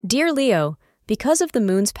Dear Leo, because of the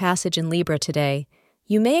moon's passage in Libra today,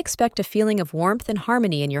 you may expect a feeling of warmth and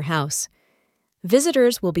harmony in your house.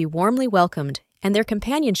 Visitors will be warmly welcomed, and their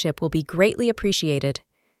companionship will be greatly appreciated.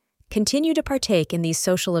 Continue to partake in these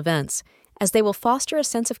social events, as they will foster a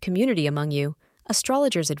sense of community among you,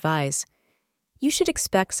 astrologers advise. You should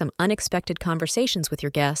expect some unexpected conversations with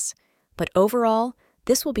your guests, but overall,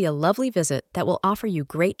 this will be a lovely visit that will offer you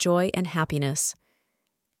great joy and happiness.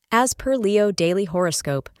 As per Leo Daily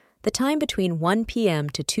Horoscope, the time between 1 p.m.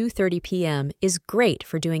 to 2:30 p.m. is great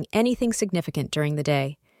for doing anything significant during the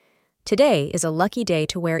day. Today is a lucky day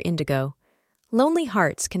to wear indigo. Lonely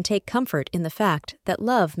hearts can take comfort in the fact that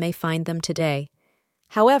love may find them today.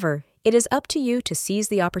 However, it is up to you to seize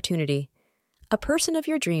the opportunity. A person of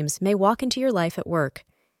your dreams may walk into your life at work.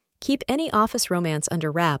 Keep any office romance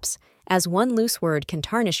under wraps, as one loose word can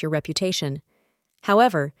tarnish your reputation.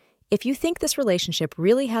 However, if you think this relationship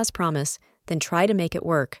really has promise, then try to make it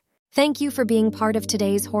work. Thank you for being part of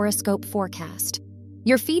today's horoscope forecast.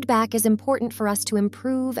 Your feedback is important for us to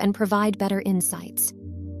improve and provide better insights.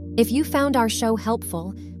 If you found our show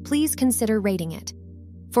helpful, please consider rating it.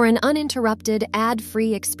 For an uninterrupted,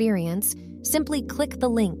 ad-free experience, simply click the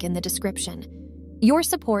link in the description. Your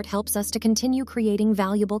support helps us to continue creating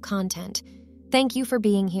valuable content. Thank you for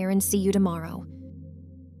being here and see you tomorrow.